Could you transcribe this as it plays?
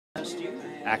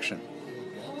Action.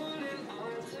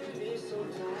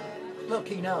 Look,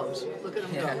 he knows. Look at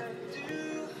him go.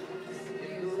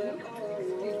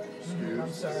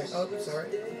 I'm sorry. Oh, sorry.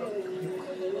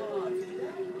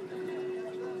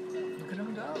 Look at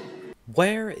him go.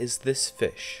 Where is this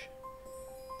fish?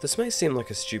 This may seem like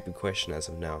a stupid question as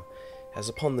of now, as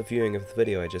upon the viewing of the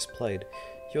video I just played,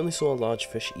 you only saw a large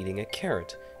fish eating a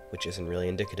carrot, which isn't really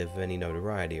indicative of any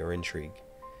notoriety or intrigue.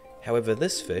 However,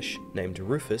 this fish, named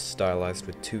Ruffus, stylized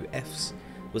with 2 F's,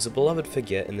 was a beloved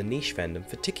figure in the niche fandom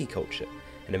for tiki culture,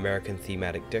 an American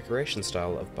thematic decoration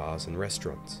style of bars and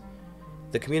restaurants.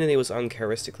 The community was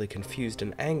uncharacteristically confused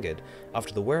and angered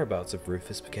after the whereabouts of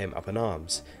Ruffus became up in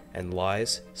arms, and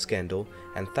lies, scandal,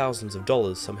 and thousands of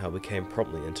dollars somehow became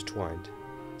promptly intertwined.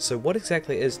 So what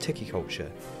exactly is tiki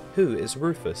culture? Who is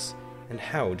Ruffus? And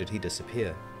how did he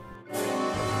disappear?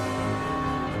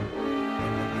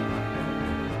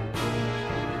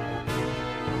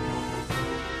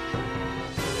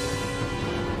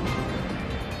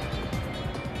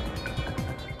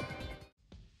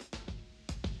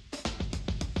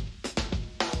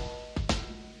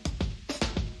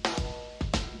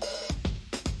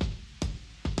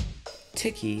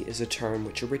 Tiki is a term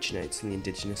which originates in the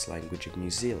indigenous language of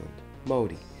New Zealand,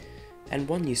 Māori, and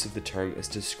one use of the term is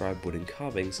to describe wooden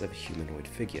carvings of a humanoid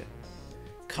figure.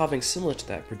 Carvings similar to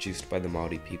that produced by the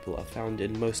Māori people are found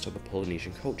in most other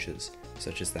Polynesian cultures,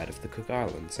 such as that of the Cook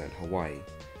Islands and Hawaii.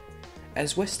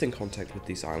 As Western contact with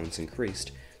these islands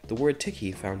increased, the word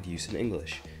tiki found use in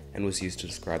English, and was used to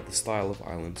describe the style of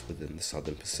islands within the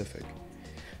Southern Pacific.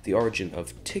 The origin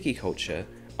of tiki culture,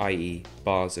 i.e.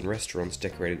 bars and restaurants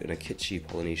decorated in a kitschy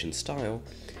Polynesian style,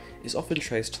 is often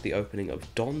traced to the opening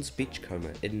of Don's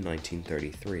Beachcomber in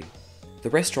 1933. The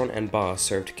restaurant and bar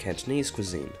served Cantonese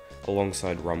cuisine,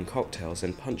 alongside rum cocktails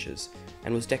and punches,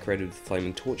 and was decorated with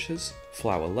flaming torches,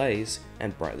 flower leis,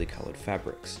 and brightly coloured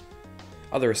fabrics.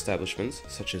 Other establishments,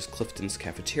 such as Clifton's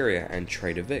Cafeteria and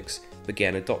Trader Vic's,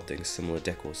 began adopting similar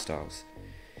decor styles.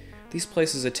 These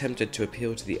places attempted to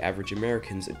appeal to the average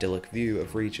American's idyllic view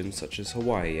of regions such as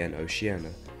Hawaii and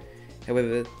Oceania.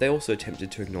 However, they also attempted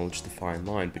to acknowledge the fine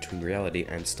line between reality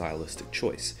and stylistic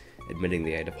choice, admitting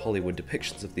the aid of Hollywood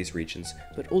depictions of these regions,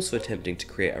 but also attempting to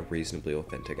create a reasonably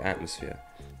authentic atmosphere.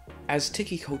 As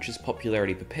tiki culture's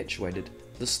popularity perpetuated,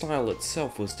 the style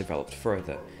itself was developed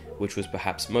further, which was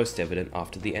perhaps most evident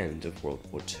after the end of World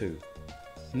War II.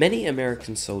 Many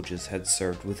American soldiers had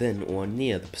served within or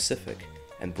near the Pacific,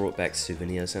 and brought back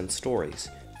souvenirs and stories,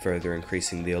 further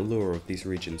increasing the allure of these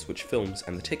regions which films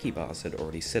and the tiki bars had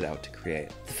already set out to create.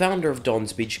 The founder of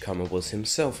Don's Beachcomber was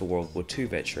himself a World War II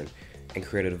veteran, and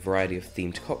created a variety of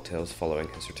themed cocktails following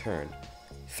his return.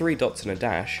 3 Dots and a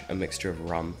Dash, a mixture of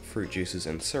rum, fruit juices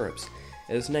and syrups,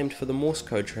 is named for the Morse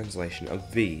code translation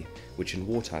of V, which in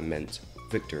wartime meant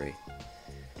victory.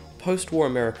 Post-war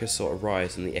America saw a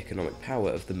rise in the economic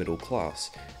power of the middle class,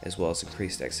 as well as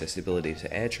increased accessibility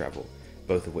to air travel,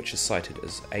 both of which are cited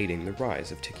as aiding the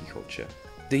rise of tiki culture.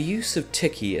 The use of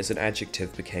tiki as an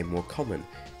adjective became more common,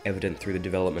 evident through the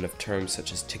development of terms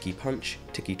such as tiki punch,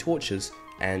 tiki torches,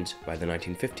 and, by the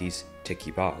 1950s,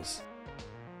 tiki bars.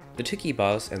 The tiki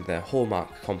bars and their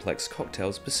hallmark complex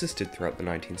cocktails persisted throughout the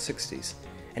 1960s,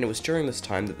 and it was during this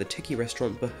time that the tiki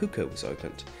restaurant Bahuka was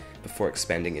opened, before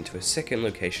expanding into a second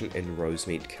location in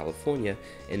Rosemead, California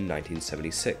in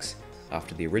 1976,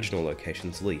 after the original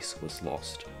location's lease was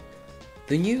lost.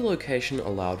 The new location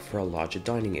allowed for a larger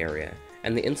dining area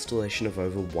and the installation of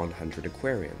over 100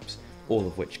 aquariums, all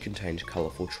of which contained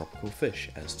colourful tropical fish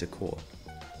as decor.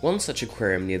 One such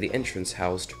aquarium near the entrance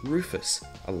housed Ruffus,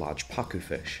 a large paku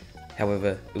fish.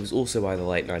 However, it was also by the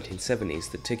late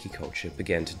 1970s that tiki culture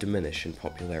began to diminish in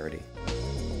popularity.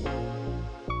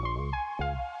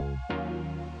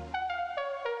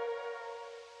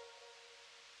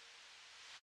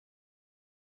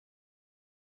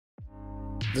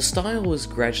 The style was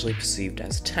gradually perceived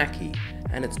as tacky,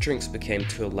 and its drinks became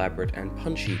too elaborate and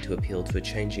punchy to appeal to a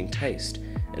changing taste,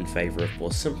 in favour of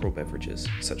more simple beverages,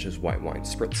 such as white wine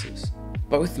spritzers.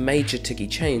 Both major tiki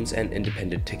chains and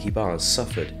independent tiki bars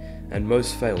suffered, and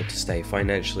most failed to stay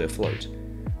financially afloat.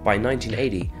 By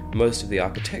 1980, most of the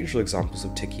architectural examples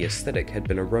of tiki aesthetic had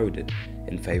been eroded,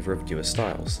 in favour of newer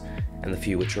styles, and the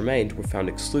few which remained were found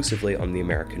exclusively on the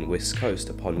American West Coast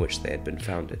upon which they had been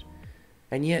founded.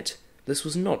 And yet, this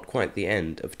was not quite the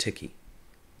end of tiki.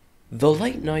 The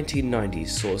late 1990s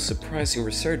saw a surprising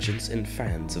resurgence in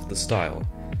fans of the style.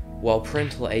 While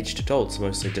parental-aged adults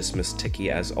mostly dismissed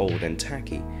tiki as old and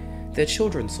tacky, their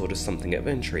children saw it as something of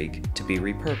intrigue, to be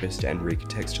repurposed and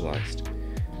recontextualized.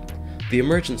 The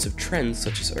emergence of trends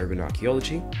such as urban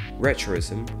archaeology,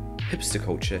 retroism, hipster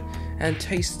culture, and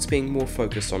tastes being more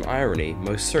focused on irony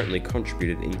most certainly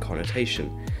contributed in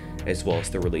connotation, as well as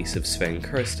the release of Sven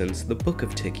Kirsten's The Book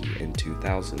of Tiki in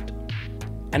 2000.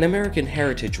 An American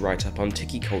Heritage write-up on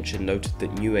tiki culture noted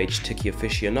that New Age tiki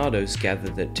aficionados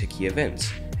gathered at tiki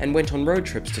events, and went on road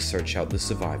trips to search out the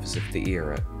survivors of the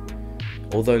era.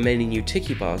 Although many new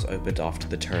tiki bars opened after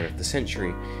the turn of the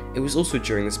century, it was also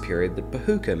during this period that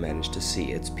Bahuka managed to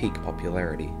see its peak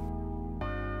popularity.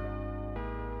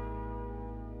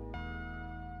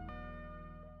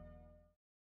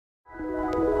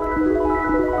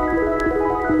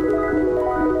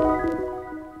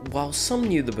 While some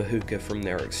knew the Bahuka from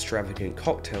their extravagant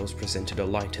cocktails presented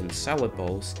alike in salad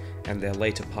bowls, and their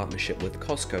later partnership with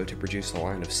Costco to produce a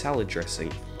line of salad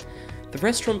dressing, the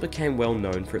restaurant became well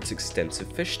known for its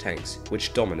extensive fish tanks,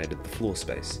 which dominated the floor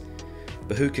space.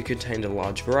 Bahuka contained a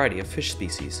large variety of fish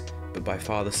species, but by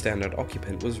far the standout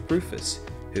occupant was Ruffus,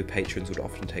 who patrons would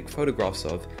often take photographs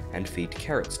of and feed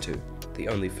carrots to, the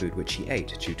only food which he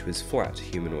ate due to his flat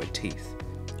humanoid teeth.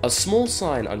 A small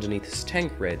sign underneath his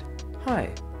tank read, "Hi,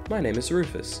 my name is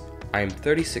Ruffus. I am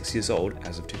 36 years old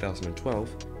as of 2012.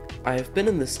 I have been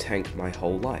in this tank my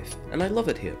whole life, and I love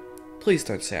it here. Please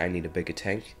don't say I need a bigger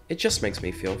tank, it just makes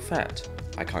me feel fat.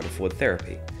 I can't afford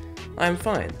therapy. I am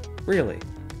fine, really.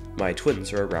 My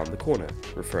twins are around the corner,"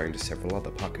 referring to several other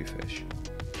paku fish.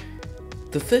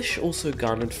 The fish also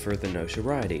garnered further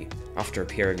notoriety, after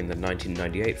appearing in the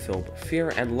 1998 film Fear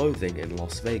and Loathing in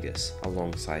Las Vegas,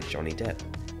 alongside Johnny Depp.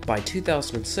 By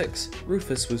 2006,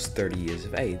 Ruffus was 30 years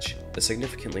of age, a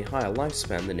significantly higher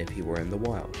lifespan than if he were in the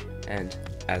wild, and,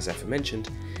 as aforementioned,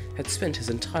 had spent his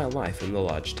entire life in the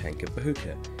large tank of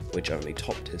Bahuka, which only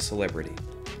topped his celebrity.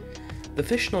 The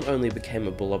fish not only became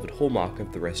a beloved hallmark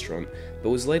of the restaurant,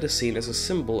 but was later seen as a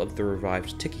symbol of the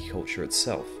revived tiki culture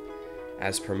itself.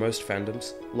 As per most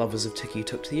fandoms, lovers of tiki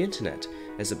took to the internet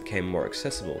as it became more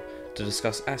accessible to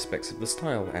discuss aspects of the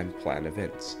style and plan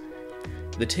events.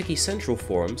 The Tiki Central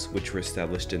forums, which were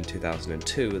established in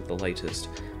 2002 at the latest,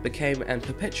 became and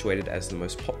perpetuated as the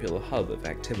most popular hub of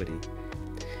activity.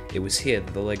 It was here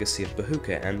that the legacy of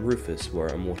Bahuka and Ruffus were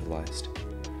immortalized.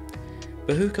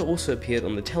 Bahuka also appeared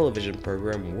on the television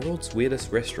program World's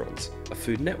Weirdest Restaurants, a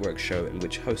Food Network show in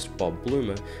which host Bob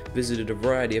Bloomer visited a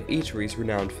variety of eateries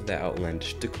renowned for their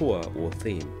outlandish decor or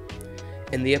theme.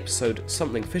 In the episode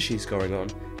Something Fishy's Going On,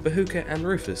 Bahuka and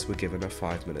Ruffus were given a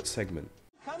 5-minute segment.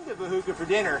 Come to Bahuka for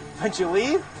dinner, but you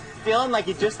leave feeling like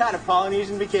you just had a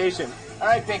Polynesian vacation. All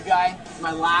right, big guy, it's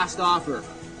my last offer.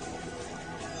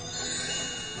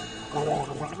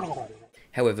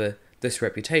 However, this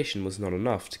reputation was not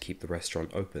enough to keep the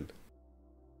restaurant open.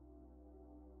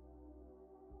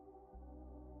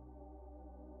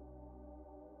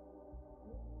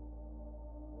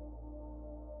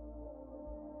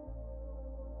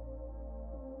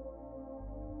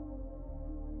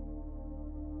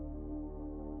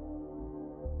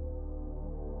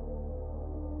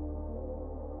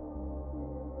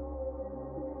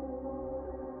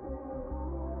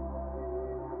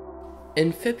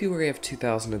 In February of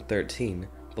 2013,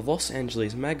 the Los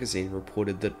Angeles Magazine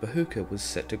reported that Bahuka was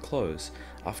set to close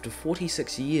after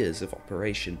 46 years of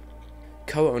operation.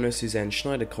 Co-owner Suzanne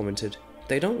Schneider commented,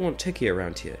 "They don't want tiki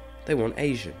around here, they want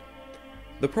Asian."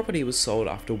 The property was sold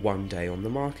after 1 day on the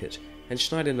market, and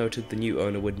Schneider noted the new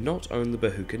owner would not own the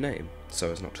Bahuka name,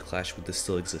 so as not to clash with the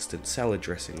still existent salad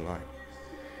dressing line.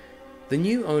 The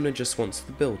new owner just wants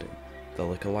the building, the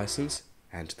liquor license,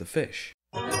 and the fish.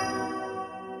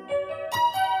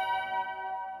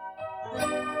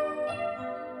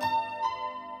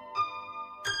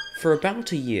 For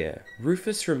about a year,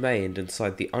 Ruffus remained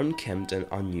inside the unkempt and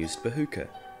unused Bahuka,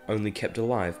 only kept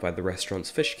alive by the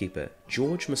restaurant's fishkeeper,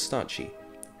 George Mustachi,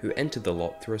 who entered the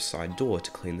lot through a side door to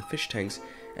clean the fish tanks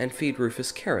and feed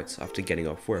Ruffus carrots after getting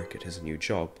off work at his new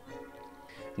job.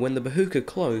 When the Bahuka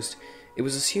closed, it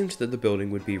was assumed that the building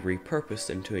would be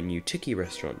repurposed into a new tiki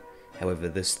restaurant, however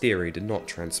this theory did not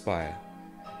transpire.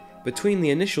 Between the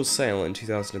initial sale in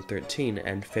 2013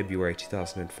 and February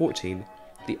 2014,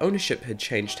 the ownership had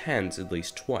changed hands at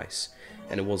least twice,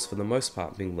 and it was for the most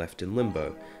part being left in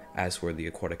limbo, as were the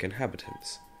aquatic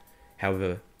inhabitants.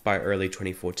 However, by early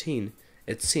 2014,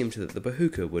 it seemed that the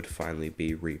Bahuka would finally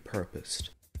be repurposed.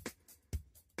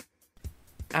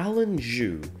 Alan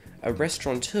Zhu, a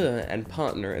restaurateur and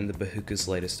partner in the Bahuka's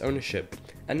latest ownership,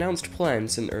 announced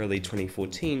plans in early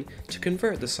 2014 to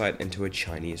convert the site into a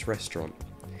Chinese restaurant.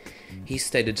 He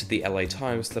stated to the LA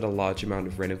Times that a large amount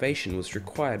of renovation was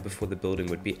required before the building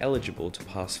would be eligible to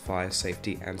pass fire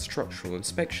safety and structural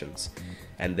inspections,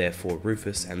 and therefore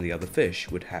Ruffus and the other fish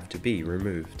would have to be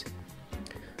removed.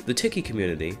 The tiki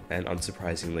community, an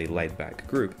unsurprisingly laid-back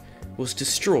group, was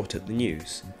distraught at the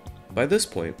news. By this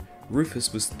point,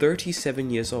 Ruffus was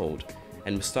 37 years old,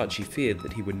 and Mustache feared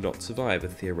that he would not survive a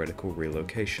theoretical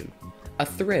relocation. A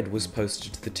thread was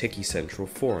posted to the Tiki Central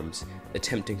forums,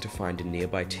 attempting to find a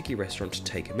nearby tiki restaurant to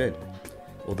take him in,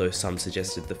 although some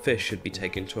suggested the fish should be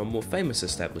taken to a more famous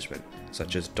establishment,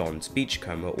 such as Don's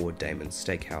Beachcomber or Damon's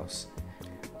Steakhouse.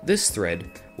 This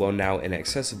thread, while now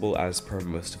inaccessible as per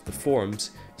most of the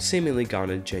forums, seemingly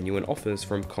garnered genuine offers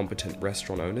from competent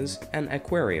restaurant owners and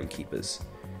aquarium keepers.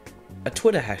 A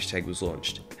Twitter hashtag was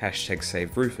launched,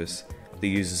 #SaveRuffus, the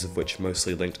users of which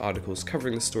mostly linked articles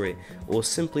covering the story or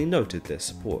simply noted their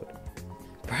support.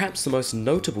 Perhaps the most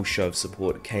notable show of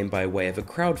support came by way of a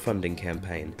crowdfunding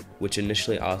campaign, which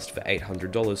initially asked for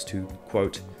 $800 to,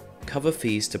 quote, cover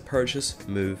fees to purchase,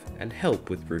 move, and help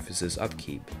with Ruffus's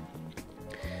upkeep.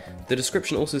 The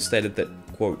description also stated that,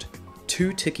 quote,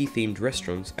 2 tiki-themed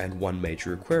restaurants and 1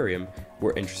 major aquarium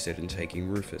were interested in taking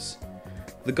Ruffus.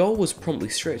 The goal was promptly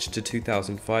stretched to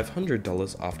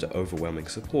 $2,500 after overwhelming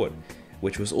support,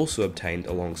 which was also obtained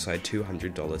alongside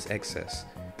 $200 excess.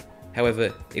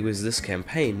 However, it was this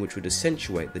campaign which would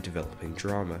accentuate the developing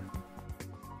drama.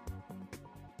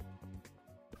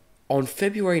 On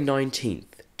February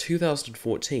 19th,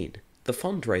 2014, the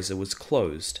fundraiser was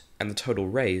closed, and the total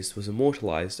raised was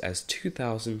immortalized as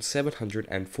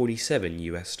 $2,747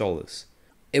 US.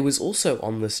 It was also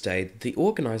on this day that the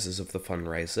organizers of the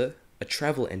fundraiser, a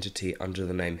travel entity under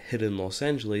the name Hidden Los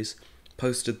Angeles,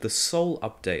 posted the sole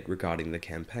update regarding the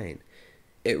campaign.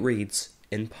 It reads,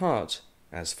 in part,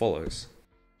 as follows.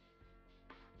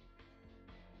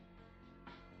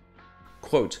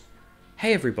 Quote,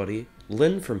 hey everybody,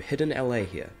 Lynn from Hidden LA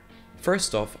here.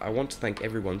 First off, I want to thank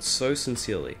everyone so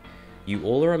sincerely. You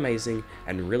all are amazing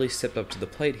and really stepped up to the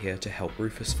plate here to help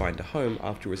Ruffus find a home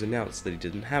after it was announced that he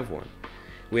didn't have one.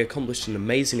 We accomplished an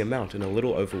amazing amount in a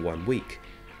little over 1 week.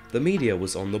 The media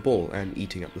was on the ball and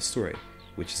eating up the story,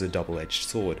 which is a double-edged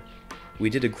sword. We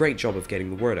did a great job of getting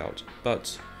the word out,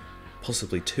 but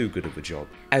possibly too good of a job.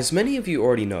 As many of you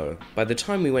already know, by the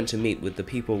time we went to meet with the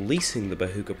people leasing the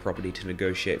Bahuka property to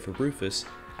negotiate for Ruffus,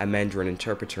 a Mandarin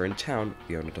interpreter in town,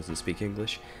 the owner doesn't speak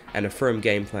English, and a firm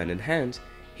game plan in hand,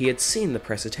 he had seen the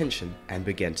press attention and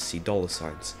began to see dollar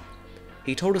signs.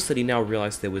 He told us that he now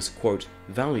realized there was, quote,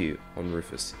 value on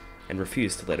Ruffus, and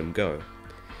refused to let him go.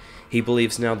 He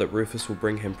believes now that Ruffus will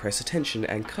bring him press attention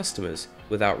and customers,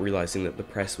 without realizing that the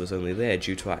press was only there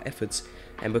due to our efforts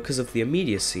and because of the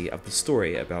immediacy of the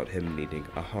story about him needing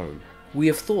a home. We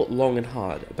have thought long and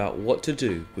hard about what to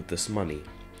do with this money.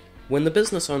 When the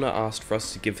business owner asked for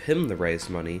us to give him the raised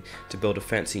money to build a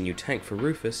fancy new tank for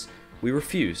Ruffus, we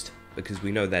refused, because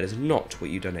we know that is not what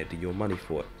you donated your money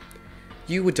for.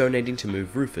 You were donating to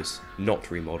move Ruffus, not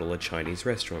remodel a Chinese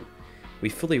restaurant. We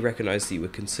fully recognize that you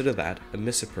would consider that a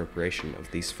misappropriation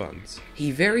of these funds. He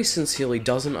very sincerely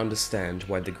doesn't understand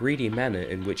why the greedy manner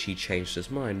in which he changed his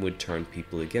mind would turn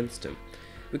people against him,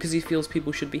 because he feels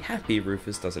people should be happy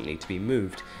Ruffus doesn't need to be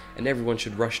moved, and everyone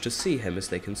should rush to see him as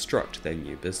they construct their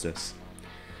new business.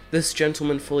 This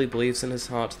gentleman fully believes in his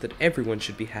heart that everyone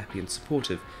should be happy and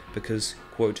supportive, because,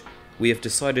 quote, we have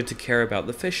decided to care about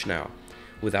the fish now,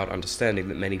 without understanding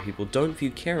that many people don't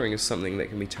view caring as something that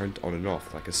can be turned on and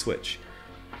off like a switch.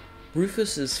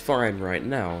 Ruffus is fine right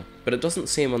now, but it doesn't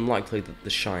seem unlikely that the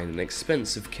shine and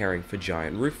expense of caring for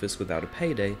giant Ruffus without a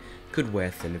payday could wear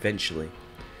thin eventually.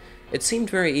 It seemed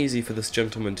very easy for this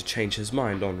gentleman to change his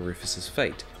mind on Ruffus's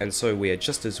fate, and so we are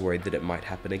just as worried that it might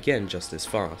happen again just as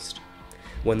fast.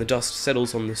 When the dust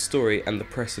settles on this story and the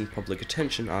press and public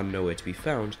attention are nowhere to be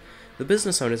found, the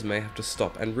business owners may have to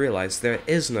stop and realize there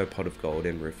is no pot of gold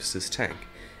in Ruffus's tank,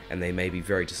 and they may be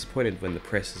very disappointed when the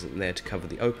press isn't there to cover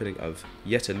the opening of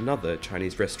yet another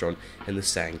Chinese restaurant in the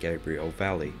San Gabriel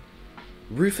Valley.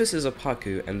 Ruffus is a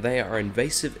paku, and they are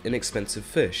invasive, inexpensive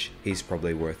fish. He's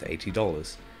probably worth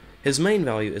 $80. His main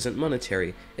value isn't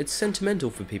monetary, it's sentimental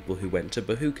for people who went to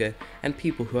Bahuka and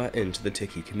people who are into the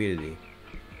tiki community.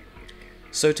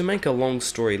 So to make a long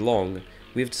story long,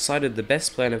 we have decided the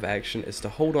best plan of action is to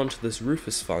hold on to this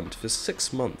Ruffus fund for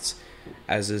 6 months,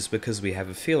 as is because we have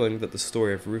a feeling that the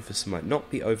story of Ruffus might not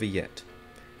be over yet.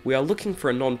 We are looking for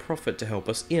a non-profit to help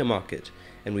us earmark it,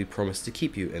 and we promise to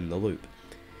keep you in the loop.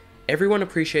 Everyone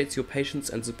appreciates your patience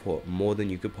and support more than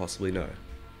you could possibly know.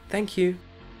 Thank you!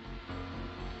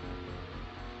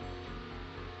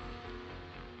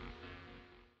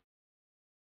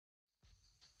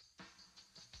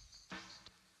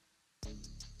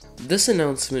 This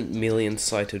announcement merely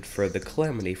incited further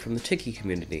calamity from the tiki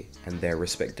community and their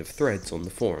respective threads on the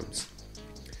forums.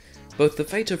 Both the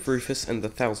fate of Ruffus and the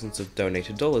thousands of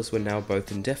donated dollars were now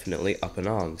both indefinitely up in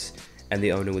arms, and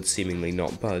the owner would seemingly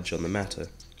not budge on the matter.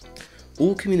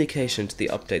 All communication to the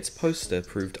update's poster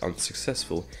proved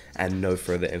unsuccessful, and no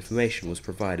further information was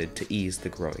provided to ease the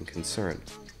growing concern.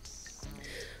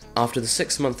 After the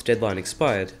 6-month deadline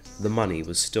expired, the money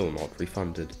was still not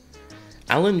refunded.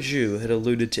 Alan Zhu had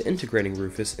alluded to integrating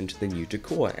Ruffus into the new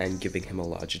decor and giving him a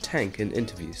larger tank in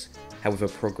interviews. However,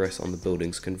 progress on the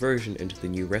building's conversion into the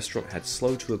new restaurant had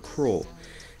slowed to a crawl,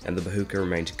 and the Bahuka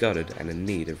remained gutted and in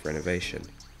need of renovation.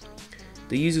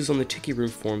 The users on the Tiki Room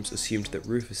forums assumed that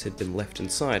Ruffus had been left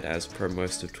inside as per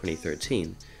most of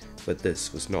 2013, but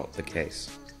this was not the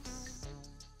case.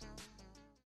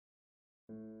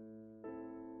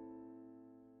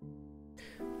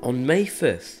 On May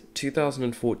 5th,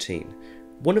 2014,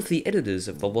 one of the editors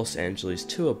of the Los Angeles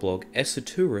tour blog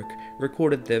Esoteric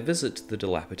recorded their visit to the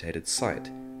dilapidated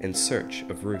site in search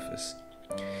of Ruffus.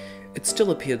 It still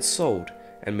appeared sold,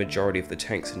 and majority of the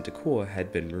tanks and decor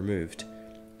had been removed.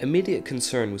 Immediate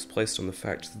concern was placed on the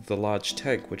fact that the large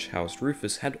tank which housed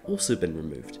Ruffus had also been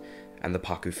removed, and the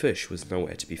pacu fish was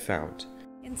nowhere to be found.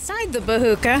 Inside the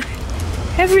Bahuka,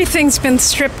 everything's been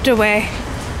stripped away.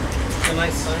 It's a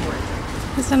nice sign right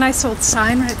there. There's a nice old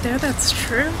sign right there, that's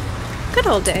true. Good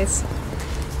old days.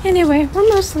 Anyway, we're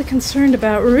mostly concerned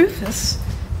about Ruffus,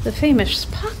 the famous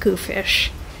pacu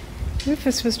fish.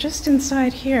 Ruffus was just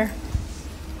inside here.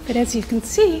 But as you can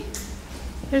see,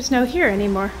 there's no here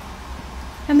anymore.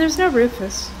 And there's no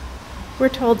Ruffus. We're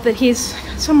told that he's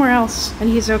somewhere else and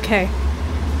he's okay.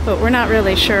 But we're not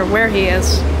really sure where he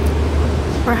is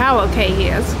or how okay he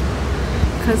is.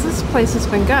 Because this place has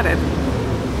been gutted.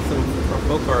 Some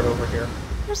folk art over here.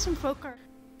 There's some folk art.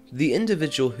 The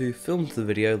individual who filmed the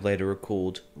video later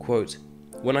recalled, quote,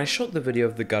 "When I shot the video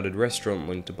of the gutted restaurant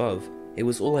linked above, it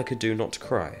was all I could do not to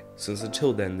cry, since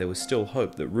until then there was still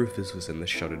hope that Ruffus was in the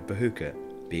shuttered Bahuka,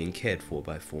 being cared for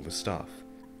by former staff."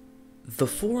 The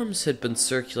forums had been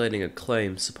circulating a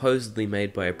claim supposedly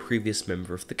made by a previous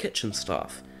member of the kitchen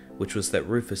staff, which was that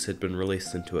Ruffus had been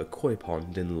released into a koi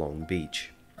pond in Long Beach.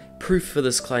 Proof for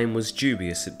this claim was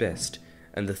dubious at best,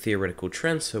 and the theoretical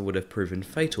transfer would have proven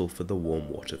fatal for the warm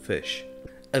water fish.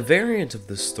 A variant of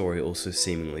this story also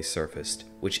seemingly surfaced,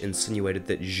 which insinuated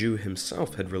that Zhu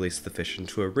himself had released the fish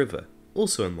into a river,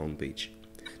 also in Long Beach.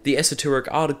 The Esoteric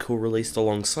article released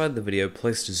alongside the video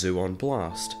placed Zhu on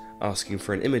blast, asking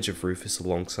for an image of Ruffus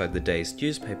alongside the day's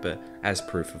newspaper as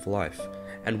proof of life,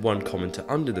 and one commenter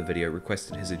under the video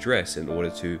requested his address in order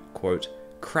to, quote,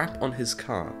 crap on his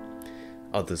car.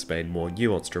 Others made more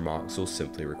nuanced remarks or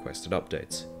simply requested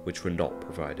updates, which were not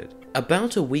provided.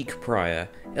 About a week prior,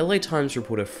 LA Times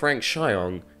reporter Frank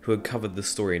Shiong, who had covered the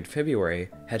story in February,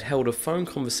 had held a phone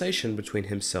conversation between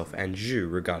himself and Zhu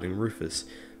regarding Ruffus,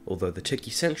 although the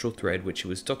Tiki Central thread which it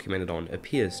was documented on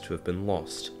appears to have been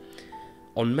lost.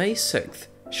 On May 6th,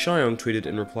 Shiong tweeted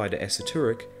in reply to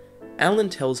Esoteric, "Alan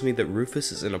tells me that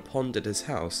Ruffus is in a pond at his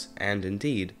house, and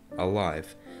indeed,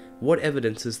 alive. What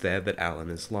evidence is there that Alan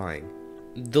is lying?"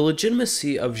 The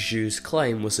legitimacy of Zhu's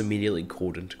claim was immediately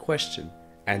called into question,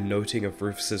 and noting of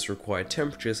Ruffus's required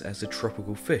temperatures as a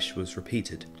tropical fish was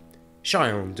repeated.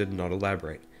 Shiong did not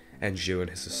elaborate, and Zhu and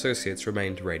his associates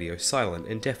remained radio silent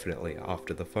indefinitely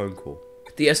after the phone call.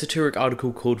 The Esoteric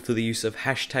article called for the use of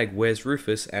hashtag Where's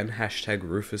Ruffus and hashtag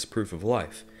Ruffus Proof of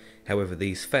Life. However,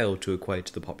 these failed to equate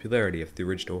to the popularity of the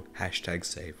original hashtag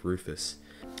Save Ruffus.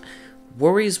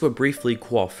 Worries were briefly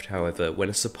quaffed, however, when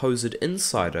a supposed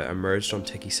insider emerged on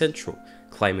Tiki Central,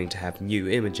 claiming to have new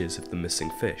images of the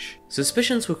missing fish.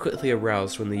 Suspicions were quickly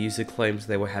aroused when the user claimed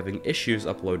they were having issues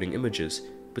uploading images,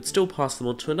 but still passed them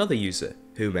on to another user,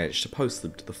 who managed to post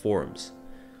them to the forums.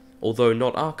 Although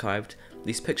not archived,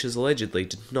 these pictures allegedly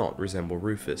did not resemble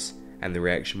Ruffus, and the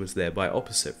reaction was thereby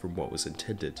opposite from what was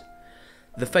intended.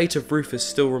 The fate of Ruffus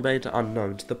still remained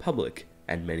unknown to the public,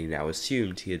 and many now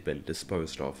assumed he had been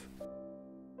disposed of.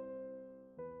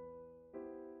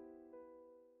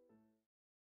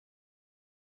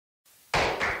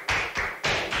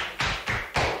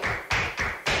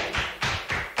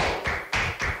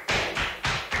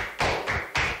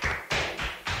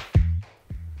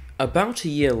 About a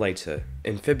year later,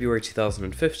 in February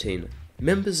 2015,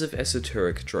 members of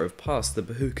Esoteric drove past the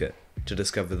Bahuka to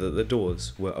discover that the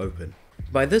doors were open.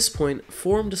 By this point,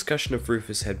 forum discussion of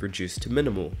Ruffus had reduced to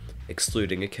minimal,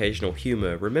 excluding occasional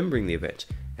humour remembering the event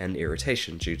and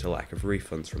irritation due to lack of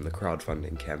refunds from the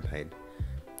crowdfunding campaign.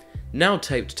 Now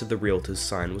taped to the realtor's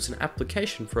sign was an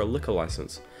application for a liquor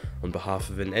license on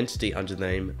behalf of an entity under the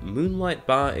name Moonlight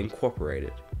Bar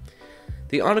Incorporated.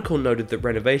 The article noted that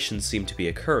renovations seemed to be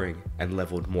occurring and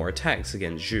levelled more attacks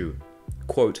against Zhu.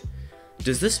 Quote,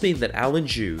 Does this mean that Alan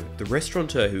Zhu, the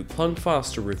restaurateur who clung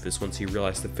fast to Ruffus once he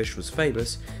realised the fish was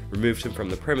famous, removed him from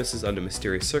the premises under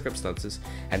mysterious circumstances,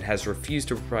 and has refused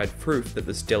to provide proof that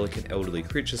this delicate elderly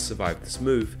creature survived this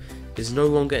move, is no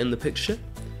longer in the picture?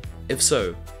 If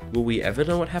so, will we ever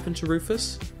know what happened to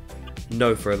Ruffus?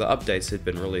 No further updates had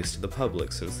been released to the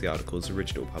public since the article's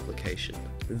original publication.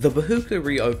 The Bahuka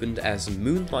reopened as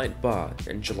Moonlight Bar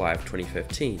in July of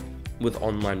 2015, with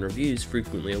online reviews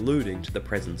frequently alluding to the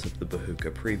presence of the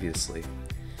Bahuka previously.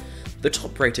 The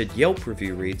top-rated Yelp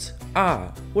review reads,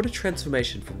 "Ah, what a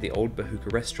transformation from the old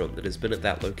Bahuka restaurant that has been at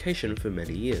that location for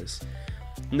many years.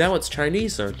 Now it's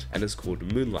Chinese-owned and is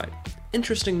called Moonlight.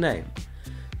 Interesting name.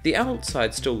 The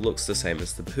outside still looks the same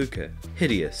as the Bahuka,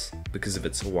 hideous because of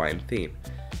its Hawaiian theme,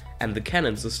 and the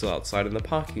cannons are still outside in the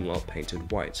parking lot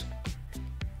painted white."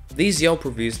 These Yelp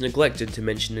reviews neglected to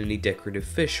mention any decorative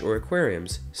fish or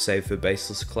aquariums, save for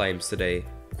baseless claims that a,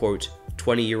 quote,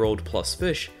 20-year-old plus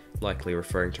fish, likely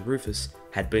referring to Ruffus,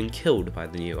 had been killed by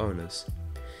the new owners.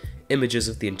 Images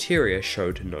of the interior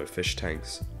showed no fish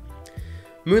tanks.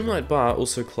 Moonlight Bar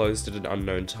also closed at an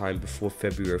unknown time before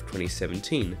February of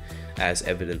 2017, as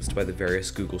evidenced by the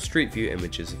various Google Street View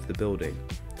images of the building.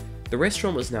 The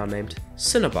restaurant was now named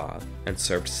Cinnabar and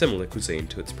served similar cuisine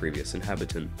to its previous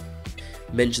inhabitant.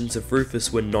 Mentions of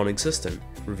Ruffus were non-existent,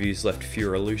 reviews left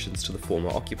fewer allusions to the former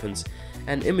occupants,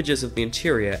 and images of the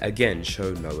interior again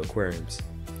show no aquariums.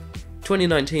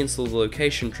 2019 saw the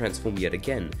location transform yet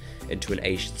again into an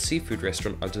Asian seafood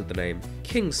restaurant under the name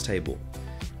King's Table.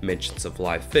 Mentions of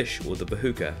live fish or the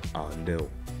Bahuka are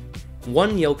nil.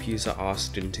 One Yelp user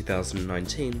asked in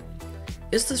 2019,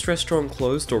 "Is this restaurant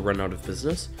closed or run out of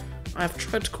business? I have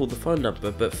tried to call the phone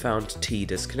number but found T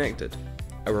disconnected."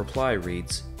 A reply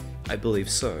reads, "I believe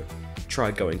so.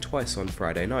 Tried going twice on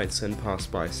Friday nights and pass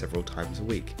by several times a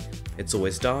week. It's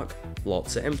always dark,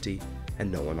 lots are empty,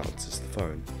 and no one answers the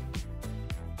phone."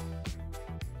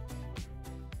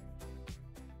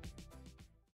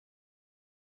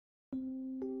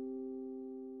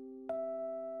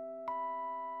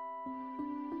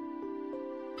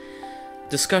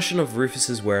 Discussion of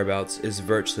Ruffus's whereabouts is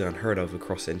virtually unheard of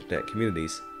across internet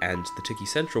communities, and the Tiki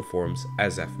Central forums,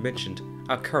 as aforementioned,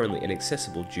 are currently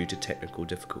inaccessible due to technical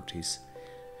difficulties.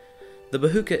 The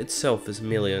Bahuka itself is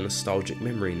merely a nostalgic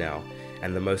memory now,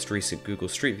 and the most recent Google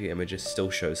Street View images still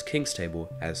shows King's Table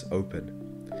as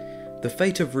open. The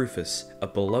fate of Ruffus, a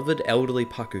beloved elderly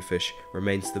paku fish,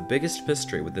 remains the biggest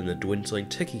mystery within the dwindling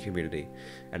Tiki community,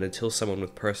 and until someone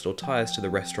with personal ties to the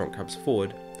restaurant comes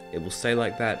forward, it will stay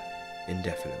like that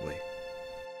indefinitely.